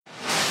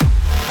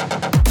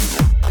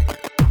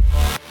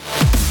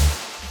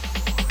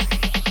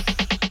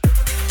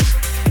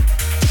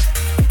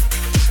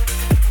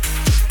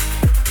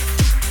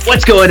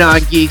What's going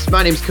on, geeks?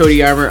 My name's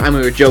Cody Armour. I'm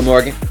here with Joe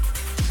Morgan.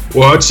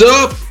 What's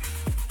up?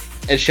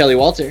 And Shelley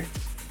Walter.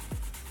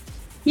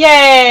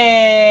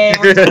 Yay!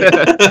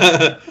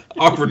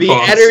 Awkward The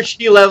pause.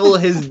 energy level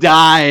has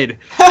died.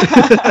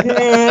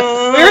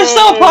 We were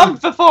so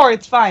pumped before.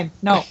 It's fine.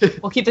 No,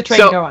 we'll keep the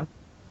train going.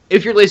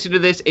 If you're listening to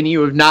this and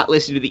you have not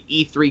listened to the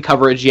E3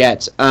 coverage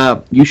yet,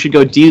 you should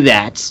go do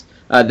that.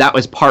 That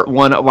was part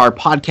one of our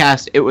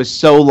podcast. It was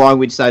so long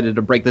we decided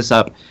to break this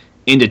up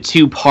into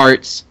two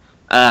parts.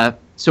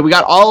 So we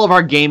got all of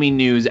our gaming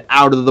news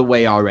out of the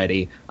way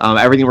already.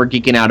 Everything we're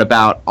geeking out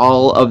about,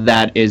 all of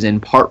that is in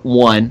part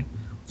one.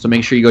 So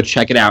make sure you go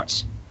check it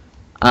out.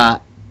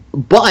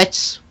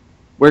 But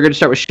we're going to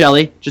start with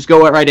Shelley. Just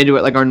go right into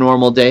it like our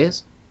normal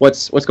days.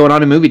 What's going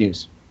on in movie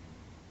news?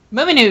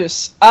 Movie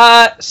news.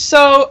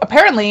 So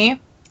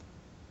apparently,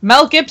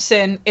 Mel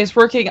Gibson is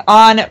working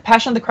on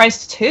Passion of the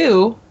Christ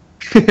 2.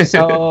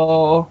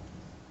 So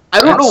I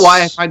don't know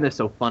why I find this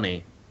so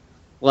funny.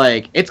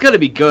 Like, it's gonna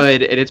be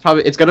good, and it's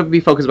gonna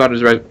be focused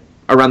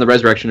around the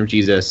resurrection of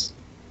Jesus.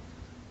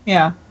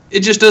 Yeah.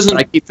 It just doesn't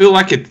feel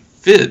like it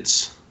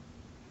fits.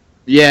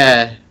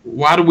 Yeah.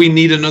 Why do we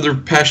need another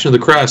Passion of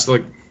the Christ?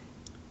 Like,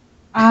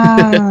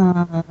 I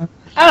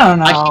don't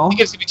know. I think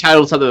it's gonna be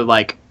titled something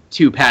like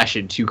 "To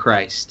Passion, to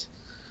Christ."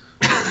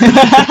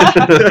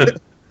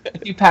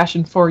 New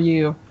passion for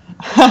you.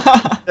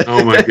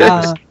 oh my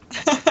goodness.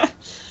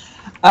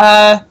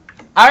 I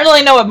don't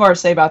really know what more to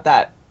say about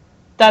that.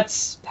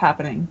 That's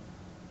happening.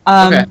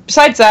 Okay.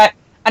 Besides that,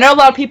 I know a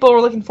lot of people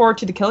were looking forward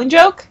to The Killing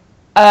Joke.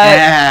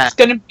 Yeah. It's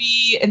going to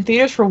be in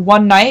theaters for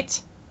one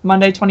night,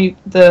 Monday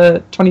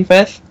the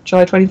 25th,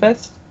 July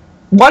 25th.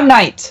 One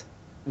night.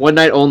 One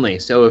night only.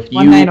 So if you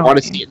want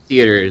to see it in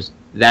theaters,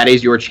 that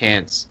is your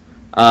chance.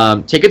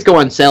 Tickets go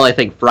on sale, I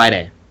think,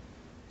 Friday.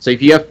 So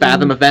if you have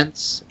Fathom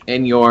events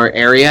in your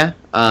area,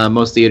 a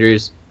lot of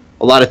theaters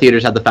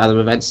have the Fathom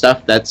event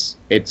stuff.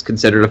 It's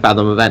considered a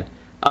Fathom event.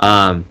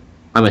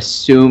 I'm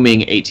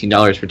assuming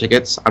 $18 for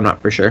tickets. I'm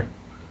not for sure.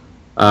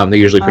 They're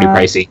usually pretty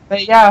pricey.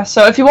 But yeah,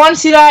 so if you want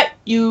to see that,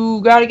 you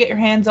got to get your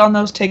hands on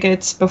those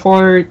tickets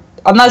before,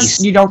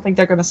 unless you don't think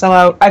they're going to sell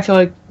out. I feel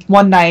like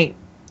one night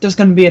there's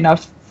going to be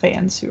enough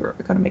fans who are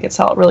going to make it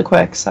sell out really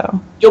quick.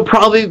 So you'll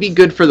probably be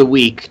good for the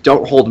week.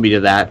 Don't hold me to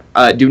that.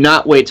 Do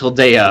not wait till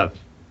day of.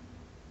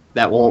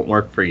 That won't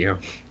work for you.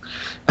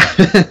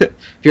 If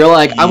you're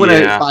like, I'm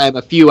going to buy them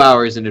a few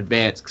hours in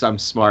advance because I'm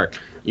smart.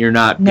 You're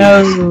not.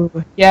 No.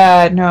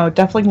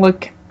 Definitely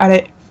look at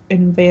it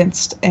in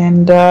advance,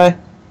 and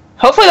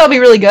hopefully that'll be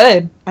really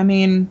good. I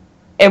mean,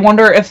 I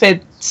wonder if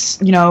it's,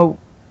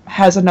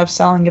 has enough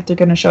selling if they're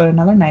going to show it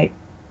another night.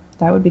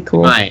 That would be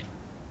cool. Right.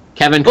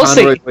 Kevin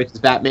Conroy voices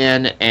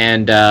Batman,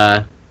 and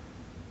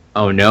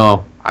oh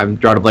no, I'm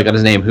drawing a blank on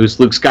his name. Who's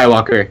Luke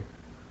Skywalker?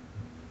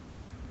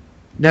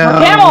 No.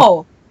 Mark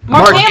Hamill.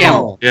 Mark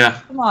Hamill.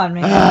 Yeah. Come on,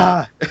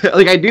 man.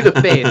 Like, I do the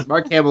face.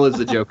 Mark Hamill is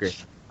the Joker.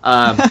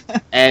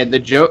 And the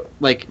joke,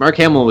 like, Mark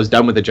Hamill was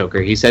done with the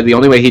Joker. He said the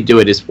only way he'd do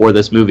it is for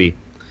this movie.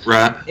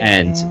 Right.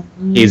 And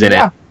he's in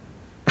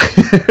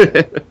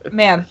it.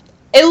 Man,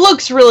 it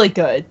looks really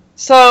good.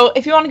 So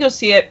if you want to go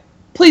see it,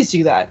 please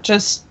do that.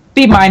 Just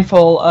be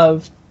mindful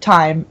of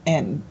time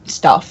and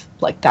stuff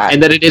like that.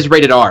 And that it is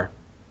rated R.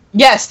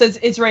 Yes,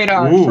 it's rated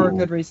R Ooh. for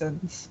good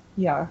reasons.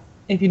 Yeah.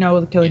 If you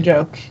know The Killing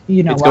Joke,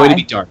 you know it's why. It's going to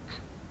be dark.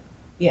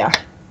 Yeah.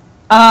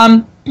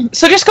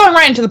 So just going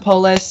right into the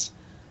poll list,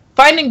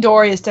 Finding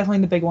Dory is definitely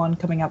the big one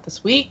coming out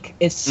this week.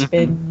 It's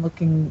been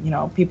looking,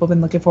 people have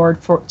been looking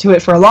forward to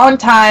it for a long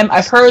time.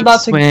 I've heard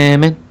lots of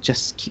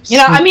just keep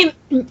I mean,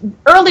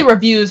 early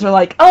reviews are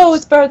like, oh,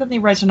 it's better than the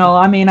original.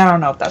 I mean, I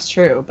don't know if that's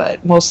true,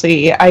 but we'll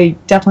see. I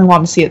definitely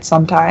want to see it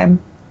sometime.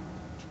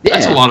 Yeah.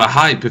 That's a lot of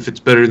hype if it's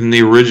better than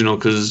the original,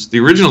 because the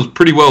original's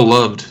pretty well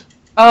loved.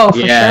 Oh, for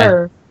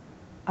sure.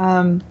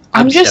 I'm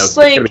just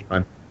like,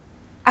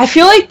 I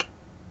feel like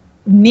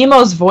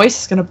Nemo's voice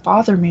is gonna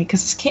bother me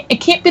because it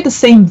can't be the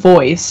same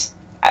voice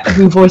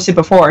who voiced it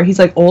before. He's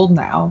like old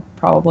now,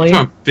 probably.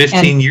 That's from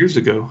 15 years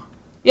ago.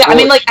 Yeah, I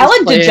mean, like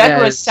Ellen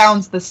DeGeneres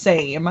sounds the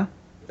same.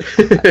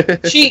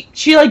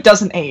 she like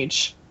doesn't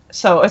age,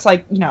 so it's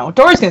like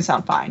Dory's gonna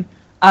sound fine.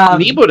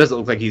 Nemo doesn't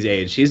look like he's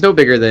aged. He's no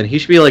bigger than he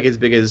should be like as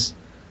big as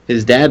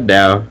his dad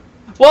now.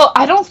 Well,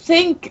 I don't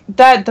think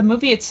that the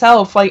movie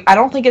itself, like, I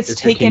don't think it's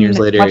taken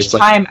much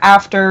time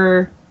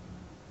after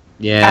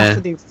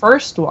the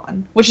first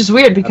one, which is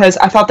weird because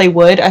I thought they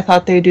would. I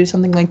thought they would do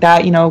something like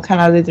that, kind of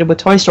how they did with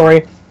Toy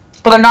Story.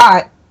 But they're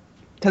not,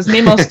 because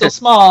Nemo's still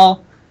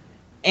small,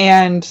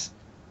 and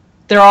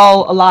they're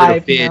all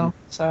alive,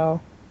 so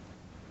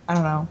I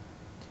don't know.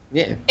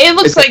 Yeah. It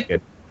looks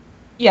like,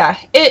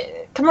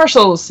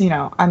 commercials,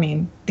 I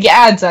mean, the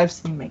ads I've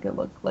seen make it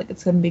look like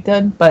it's going to be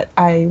good, but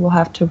I will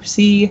have to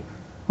see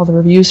all the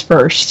reviews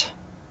first.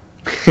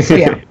 So,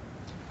 yeah.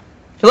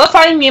 If you love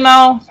Finding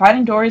Nemo,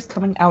 Finding Dory is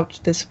coming out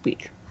this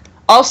week.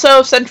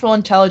 Also, Central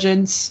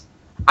Intelligence.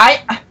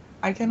 I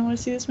kind of want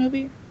to see this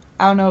movie.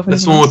 I don't know if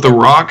it's the one with The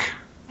Rock.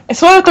 It's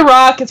one with The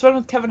Rock. It's one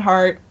with Kevin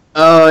Hart.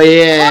 Oh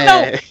yeah. I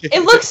don't know.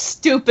 It looks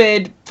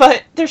stupid,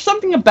 but there's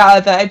something about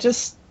it that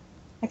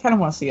I kind of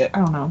want to see it. I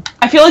don't know.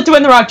 I feel like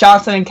Dwayne The Rock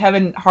Johnson and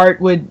Kevin Hart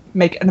would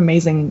make an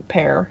amazing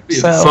pair.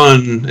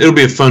 It'll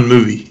be a fun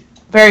movie.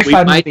 Very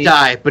fun movie. We might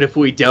die, but if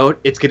we don't,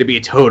 it's going to be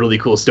a totally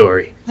cool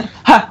story.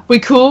 We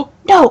cool?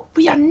 No,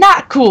 we are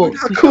not cool. We're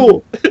not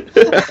cool.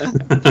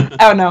 I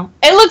don't know.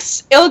 It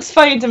looks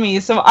funny to me,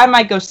 so I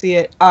might go see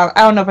it. I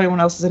don't know if anyone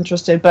else is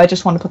interested, but I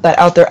just want to put that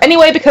out there.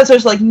 Anyway, because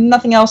there's like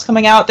nothing else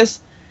coming out.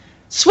 This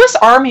Swiss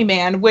Army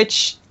Man,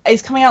 which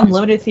is coming out in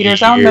limited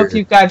theaters. I don't know if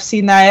you guys have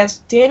seen that. It's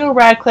Daniel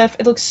Radcliffe.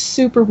 It looks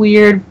super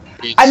weird.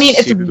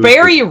 It's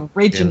very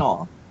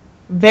original.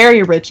 Yeah.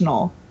 Very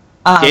original.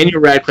 Daniel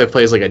Radcliffe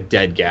plays like a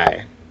dead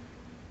guy.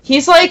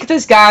 He's like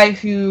this guy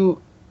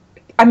who...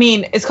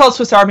 it's called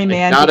Swiss Army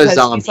Man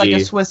because he's like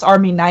a Swiss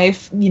Army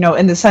knife,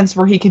 in the sense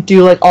where he could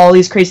do like all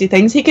these crazy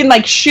things. He can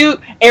like shoot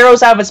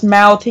arrows out of his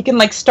mouth. He can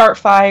like start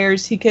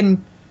fires. He could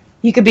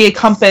be a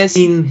compass.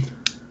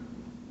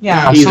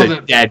 Yeah, he's a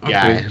dead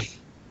guy. Okay.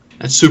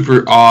 That's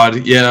super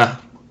odd. Yeah.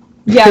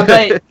 Yeah,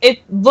 but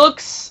it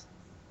looks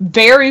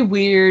very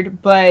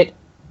weird, but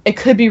it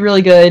could be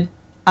really good.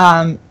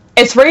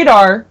 It's rated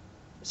R,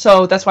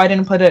 so that's why I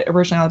didn't put it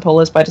originally on the poll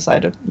list, but I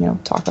decided to,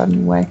 talk about it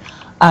anyway.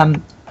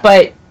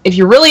 But if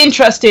you're really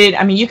interested,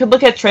 you could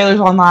look at trailers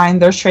online.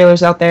 There's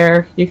trailers out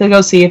there. You could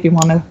go see if you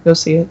want to go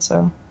see it.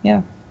 So,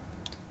 yeah.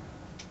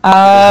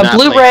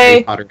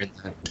 Blu-ray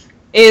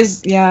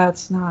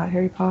it's not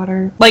Harry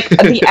Potter. Like,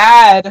 the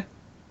ad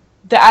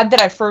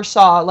that I first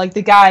saw, like,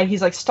 the guy,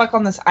 he's, like, stuck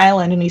on this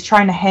island, and he's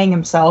trying to hang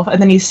himself,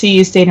 and then he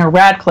sees Daniel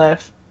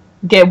Radcliffe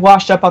get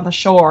washed up on the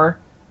shore,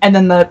 and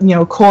then the,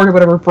 cord or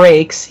whatever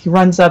breaks. He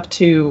runs up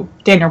to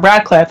Daniel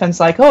Radcliffe, and it's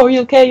like, oh, are you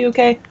okay? You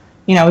okay?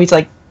 He's,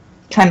 like,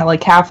 kind of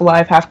like half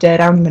alive, half dead,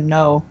 I don't even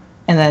know.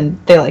 And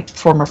then they like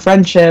form a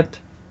friendship,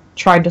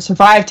 trying to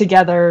survive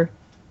together.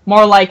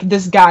 More like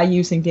this guy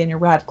using Daniel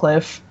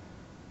Radcliffe,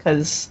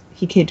 because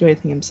he can't do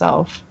anything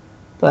himself.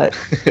 But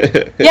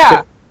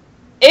yeah,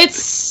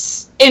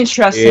 it's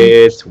interesting.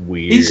 It's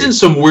weird. He's in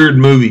some weird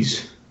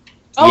movies.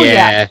 Oh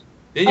yeah.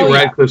 Daniel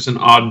Radcliffe's an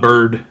odd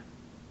bird.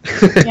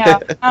 Yeah,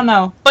 I don't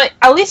know. But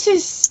at least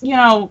he's,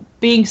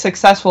 being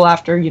successful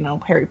after,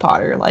 Harry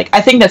Potter. Like, I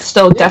think that's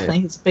still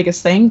definitely his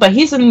biggest thing. But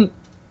he's in,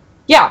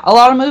 a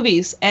lot of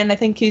movies. And I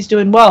think he's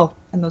doing well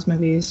in those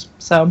movies.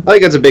 So I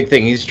think that's a big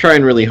thing. He's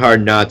trying really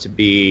hard not to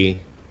be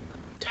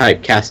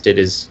typecasted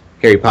as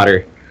Harry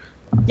Potter.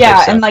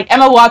 Yeah, and, like,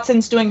 Emma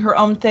Watson's doing her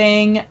own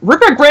thing.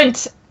 Rupert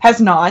Grint has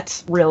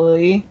not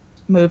really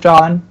moved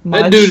on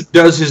much. That dude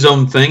does his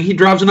own thing. He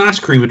drives an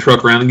ice cream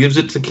truck around and gives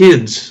it to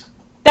kids.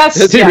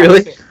 Does he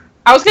really?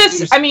 I was gonna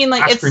say,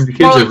 it's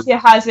more like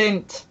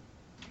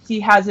he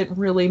hasn't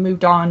really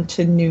moved on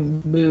to new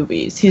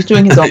movies. He's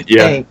doing his own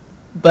thing.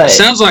 But it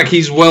sounds like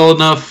he's well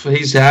enough.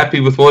 He's happy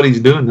with what he's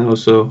doing though.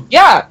 So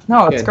yeah,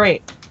 no, it's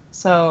great.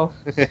 So,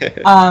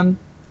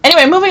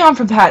 anyway, moving on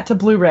from that to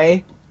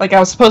Blu-ray, like I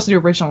was supposed to do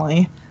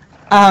originally.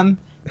 The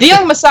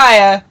Young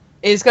Messiah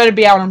is going to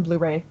be out on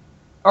Blu-ray,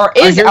 or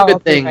is out on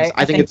Blu-ray.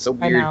 I think it's a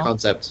weird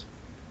concept.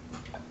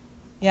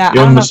 Yeah,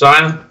 Young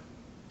Messiah.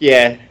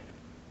 Yeah.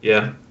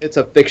 Yeah. It's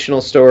a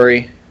fictional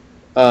story,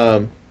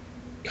 kind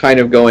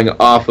of going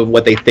off of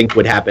what they think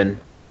would have happened.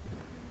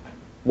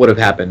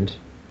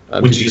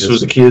 When Jesus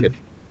was a kid.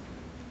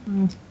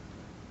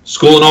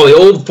 Schooling all the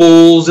old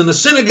fools in the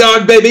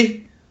synagogue,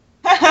 baby!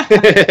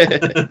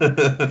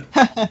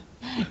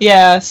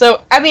 Yeah,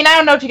 so, I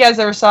don't know if you guys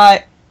ever saw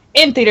it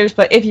in theaters,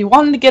 but if you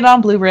wanted to get it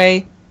on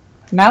Blu-ray,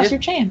 now's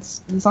your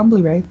chance. It's on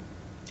Blu-ray.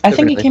 I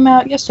think it came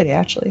out yesterday,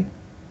 actually.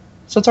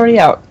 So it's already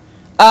out.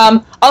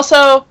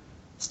 Also,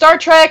 Star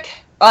Trek,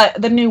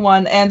 the new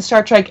one, and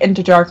Star Trek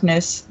Into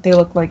Darkness, they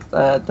look like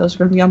those are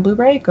going to be on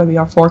Blu-ray, going to be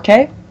on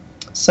 4K.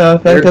 So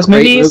if those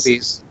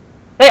movies,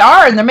 they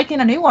are, and they're making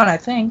a new one, I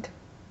think.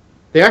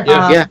 They are,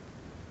 yeah.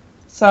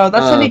 So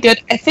that's going to be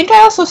good. I think I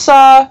also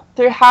saw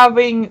they're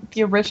having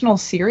the original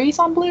series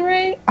on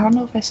Blu-ray. I don't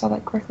know if I saw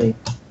that correctly,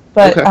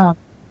 but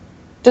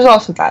there's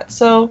also that.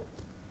 So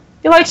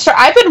you like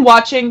I've been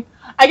watching.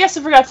 I guess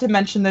I forgot to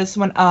mention this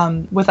when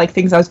with like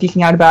things I was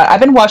geeking out about. I've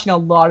been watching a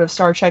lot of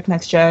Star Trek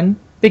Next Gen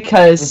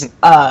because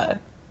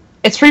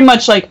it's pretty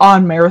much like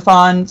on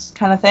marathons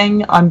kind of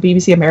thing on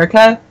BBC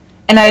America,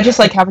 and I just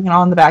like having it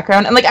on in the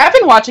background. And like I've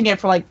been watching it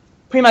for like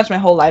pretty much my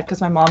whole life because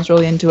my mom's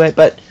really into it.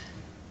 But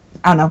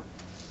I don't know,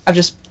 I'm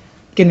just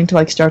getting to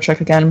like Star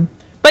Trek again.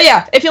 But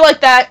yeah, if you like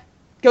that,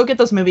 go get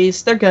those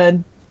movies. They're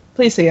good.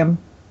 Please see them.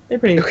 They're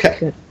pretty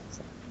good.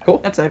 Cool.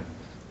 That's it.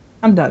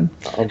 I'm done.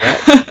 All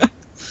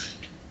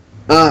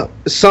right.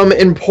 Some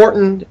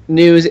important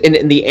news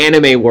in the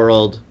anime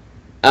world.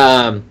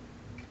 And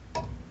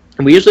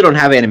we usually don't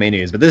have anime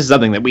news, but this is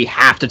something that we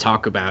have to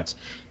talk about.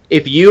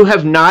 If you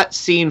have not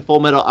seen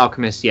Full Metal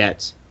Alchemist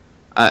yet,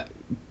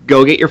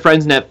 go get your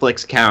friend's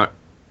Netflix account.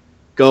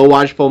 Go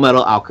watch Full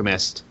Metal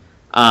Alchemist.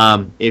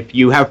 If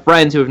you have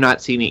friends who have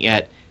not seen it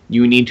yet,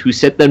 you need to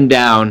sit them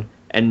down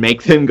and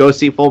make them go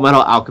see Full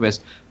Metal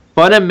Alchemist.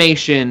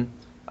 Funimation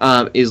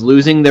is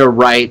losing their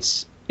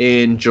rights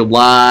in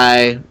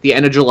July, the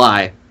end of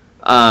July,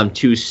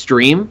 to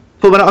stream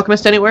Full Metal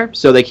Alchemist anywhere,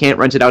 so they can't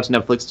rent it out to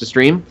Netflix to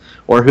stream,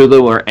 or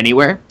Hulu, or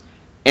anywhere.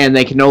 and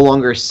they can no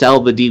longer sell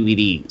the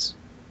DVDs.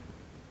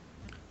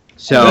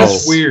 So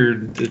that's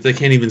weird that they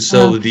can't even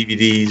sell the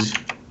DVDs.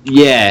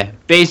 Yeah,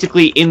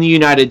 basically in the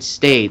United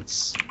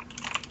States,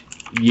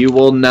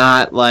 you're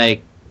not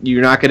going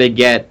to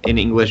get an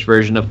English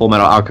version of Full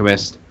Metal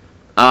Alchemist.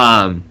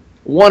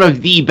 One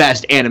of the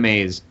best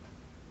animes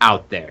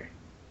out there.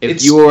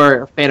 If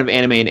you're a fan of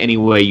anime in any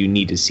way, you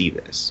need to see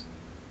this.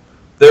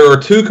 There are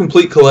 2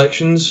 complete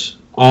collections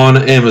on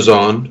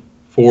Amazon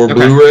for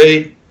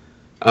Blu-ray.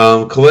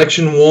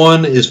 Collection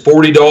 1 is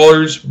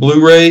 $40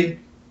 Blu-ray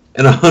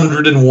and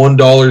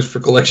 $101 for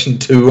Collection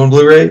 2 on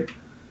Blu-ray.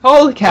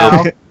 Holy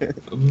cow!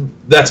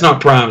 That's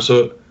not Prime,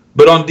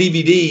 but on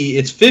DVD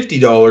it's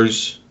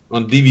 $50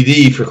 on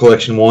DVD for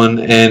Collection 1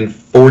 and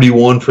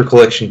 $41 for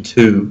Collection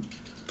 2.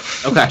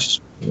 Okay.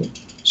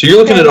 So you're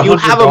looking at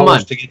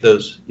 $100 to get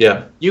those.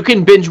 Yeah. You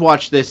can binge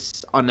watch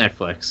this on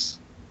Netflix.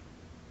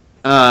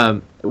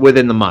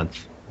 Within the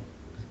month.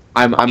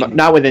 I'm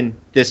not within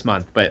this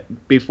month,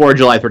 but before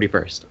July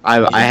 31st.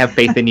 I have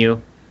faith in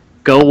you.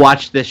 Go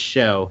watch this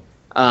show.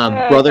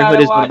 Brotherhood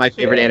is one of my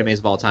favorite animes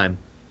of all time.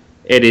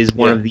 It is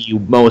one of the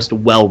most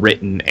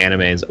well-written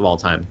animes of all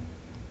time.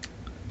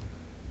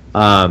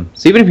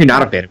 So even if you're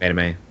not a fan of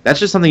anime, that's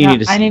just something you need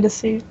to see. I need to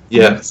see it.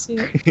 Yeah.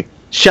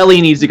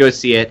 Shelly needs to go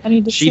see it.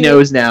 She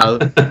knows now.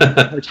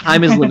 Her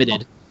time is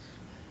limited.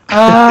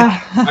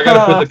 I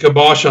gotta put the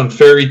kibosh on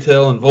Fairy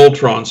Tail and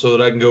Voltron so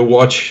that I can go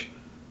watch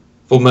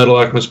Full Metal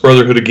Alchemist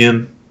Brotherhood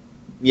again.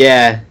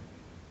 Yeah.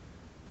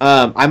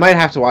 I might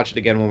have to watch it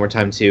again one more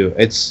time too.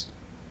 It's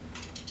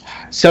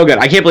so good.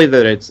 I can't believe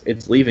that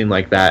it's leaving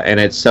like that, and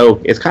it's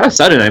kind of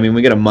sudden. I mean,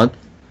 we get a month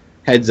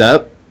heads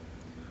up.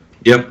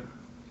 Yep.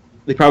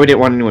 They probably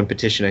didn't want anyone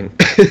petitioning.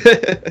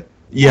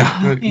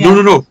 Yeah.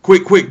 No.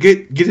 Quick,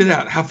 get it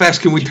out. How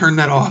fast can we turn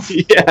that off?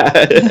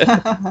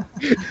 Yeah.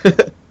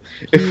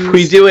 If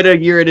we do it a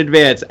year in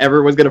advance,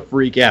 everyone's going to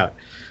freak out.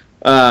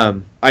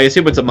 I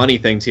assume it's a money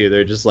thing, too.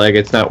 They're just like,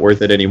 it's not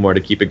worth it anymore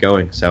to keep it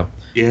going. So,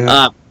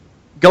 yeah.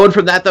 Going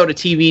from that, though, to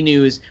TV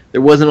news,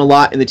 there wasn't a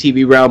lot in the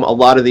TV realm. A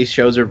lot of these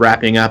shows are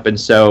wrapping up, and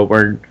so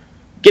we're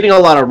getting a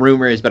lot of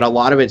rumors, but a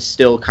lot of it's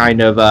still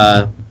kind of,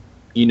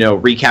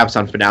 recaps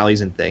on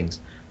finales and things.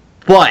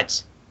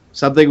 But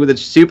something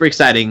that's super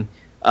exciting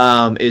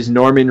is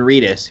Norman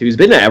Reedus, who's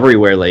been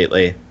everywhere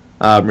lately,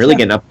 really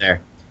getting up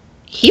there.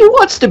 He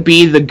wants to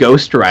be the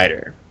Ghost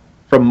Rider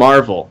from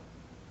Marvel.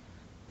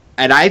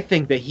 And I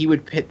think that he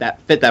would fit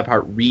that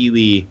part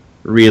really,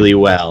 really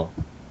well.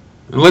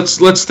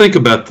 Let's think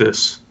about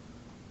this.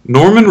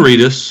 Norman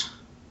Reedus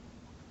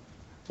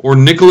or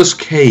Nicolas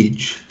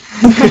Cage?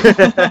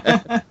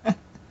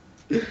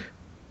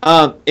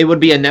 It would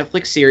be a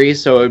Netflix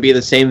series, so it would be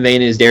the same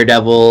vein as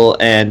Daredevil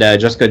and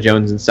Jessica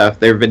Jones and stuff.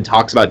 There have been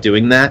talks about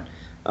doing that.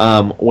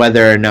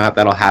 Whether or not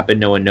that'll happen,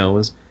 no one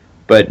knows.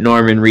 But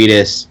Norman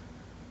Reedus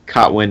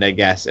caught wind, I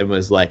guess, and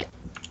was like,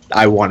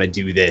 I want to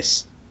do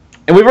this.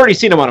 And we've already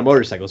seen him on a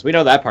motorcycle, so we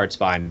know that part's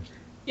fine.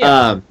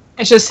 Yeah.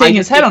 It's just seeing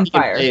his head on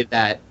fire. Play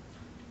that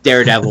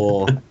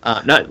Daredevil,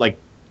 not like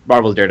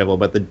Marvel's Daredevil,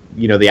 but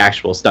the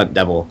actual stunt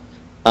devil.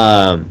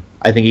 I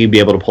think he'd be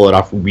able to pull it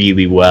off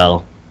really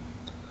well.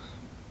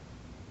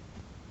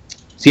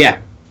 So yeah,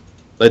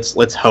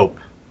 let's hope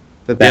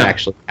that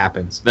actually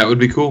happens. That would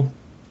be cool.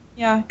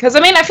 Yeah, because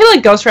I feel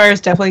like Ghost Rider has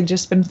definitely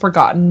just been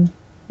forgotten.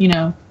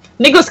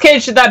 Nicolas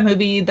Cage did that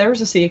movie. There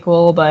was a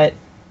sequel, but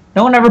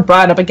no one ever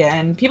brought it up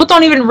again. People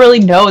don't even really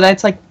know that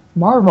it's like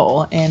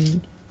Marvel,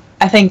 and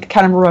I think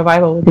kind of a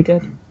revival would be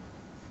good.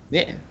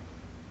 Yeah.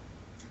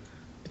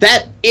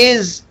 That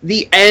is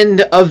the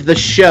end of the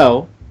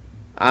show.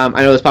 I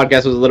know this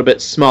podcast was a little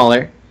bit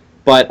smaller,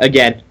 but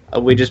again,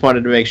 we just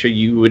wanted to make sure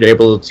you were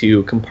able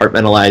to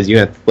compartmentalize. You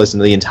have to listen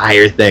to the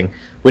entire thing.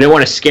 We didn't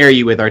want to scare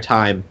you with our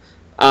time.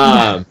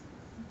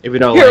 If we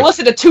don't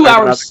listen to 2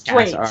 hours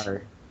straight.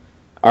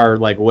 Are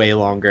like way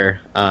longer.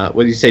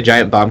 What did you say?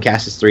 Giant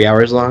Bombcast is 3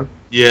 hours long?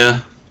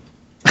 Yeah.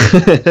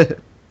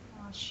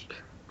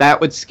 That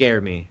would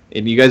scare me.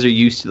 And you guys are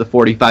used to the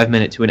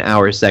 45-minute to an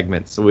hour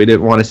segments, so we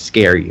didn't want to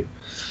scare you.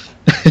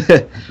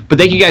 But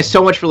thank you guys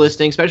so much for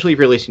listening, especially if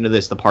you're listening to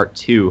this, the part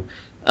 2.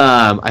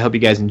 I hope you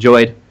guys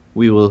enjoyed.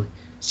 We will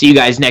see you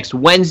guys next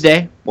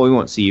Wednesday. Well, we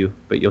won't see you,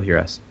 but you'll hear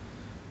us.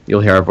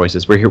 You'll hear our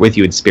voices. We're here with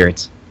you in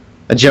spirits.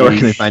 Joe, where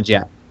can they find you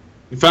at?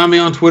 You can find me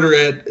on Twitter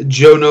at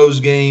Joe Knows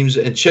Games,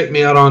 and check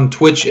me out on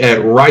Twitch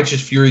at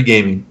Righteous Fury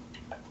Gaming.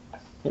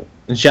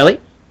 And Shelly?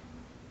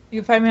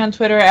 You can find me on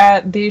Twitter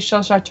at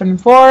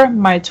TheShellshock24.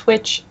 My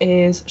Twitch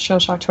is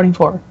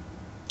Shellshock24.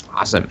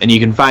 Awesome. And you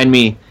can find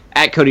me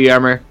at Cody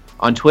Armor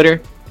on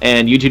Twitter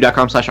and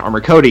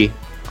YouTube.com/ArmorCody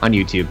on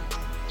YouTube.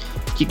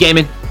 Keep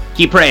gaming,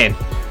 keep praying,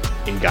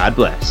 and God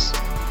bless.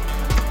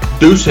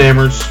 Deuce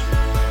hammers.